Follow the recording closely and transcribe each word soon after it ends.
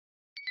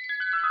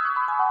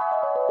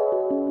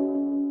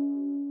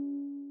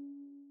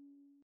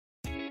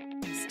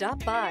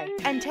Stop by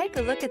and take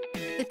a look at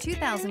the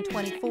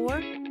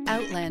 2024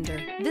 Outlander.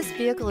 This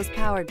vehicle is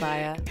powered by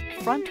a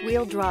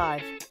front-wheel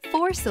drive,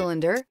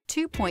 4-cylinder,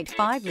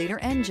 2.5-liter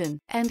engine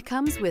and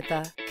comes with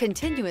a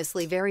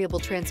continuously variable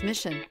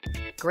transmission.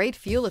 Great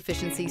fuel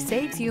efficiency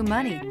saves you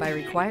money by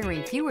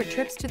requiring fewer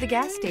trips to the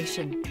gas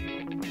station.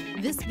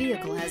 This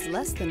vehicle has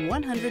less than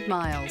 100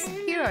 miles.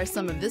 Here are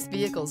some of this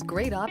vehicle's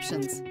great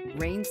options: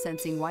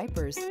 rain-sensing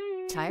wipers,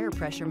 tire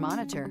pressure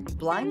monitor,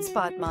 blind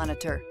spot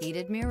monitor,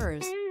 heated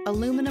mirrors,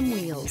 aluminum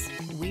wheels,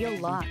 wheel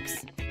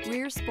locks,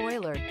 rear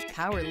spoiler,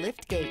 power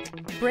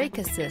liftgate, brake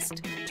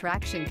assist,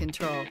 traction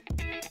control.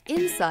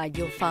 Inside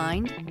you'll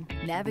find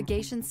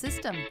navigation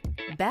system,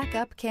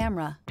 backup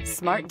camera,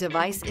 smart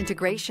device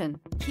integration,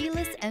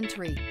 keyless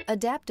entry,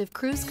 adaptive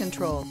cruise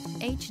control,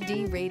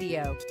 HD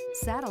radio,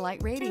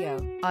 satellite radio,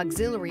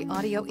 auxiliary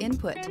audio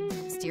input,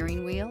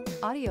 steering wheel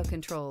audio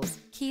controls,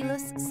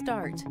 keyless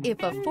start. If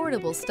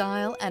affordable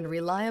style and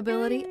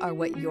reliability are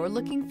what you're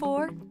looking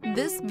for,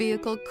 this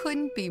vehicle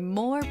couldn't be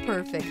more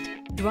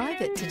perfect.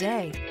 Drive it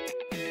today.